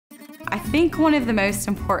I think one of the most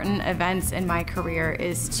important events in my career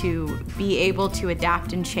is to be able to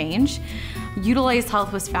adapt and change. Utilize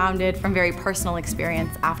Health was founded from very personal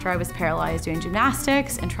experience after I was paralyzed doing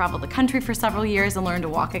gymnastics and traveled the country for several years and learned to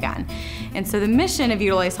walk again. And so the mission of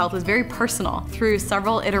Utilize Health was very personal. Through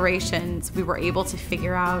several iterations, we were able to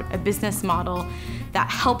figure out a business model that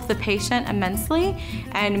helped the patient immensely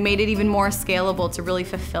and made it even more scalable to really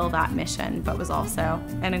fulfill that mission, but was also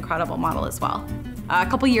an incredible model as well. A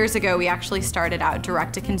couple years ago, we actually started out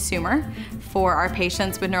direct-to-consumer for our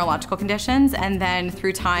patients with neurological conditions, and then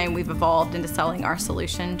through time, we've evolved into selling our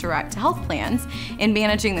solution direct to health plans and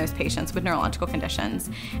managing those patients with neurological conditions.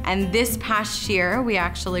 And this past year, we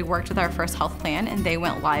actually worked with our first health plan, and they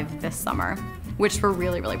went live this summer, which we're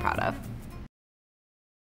really, really proud of.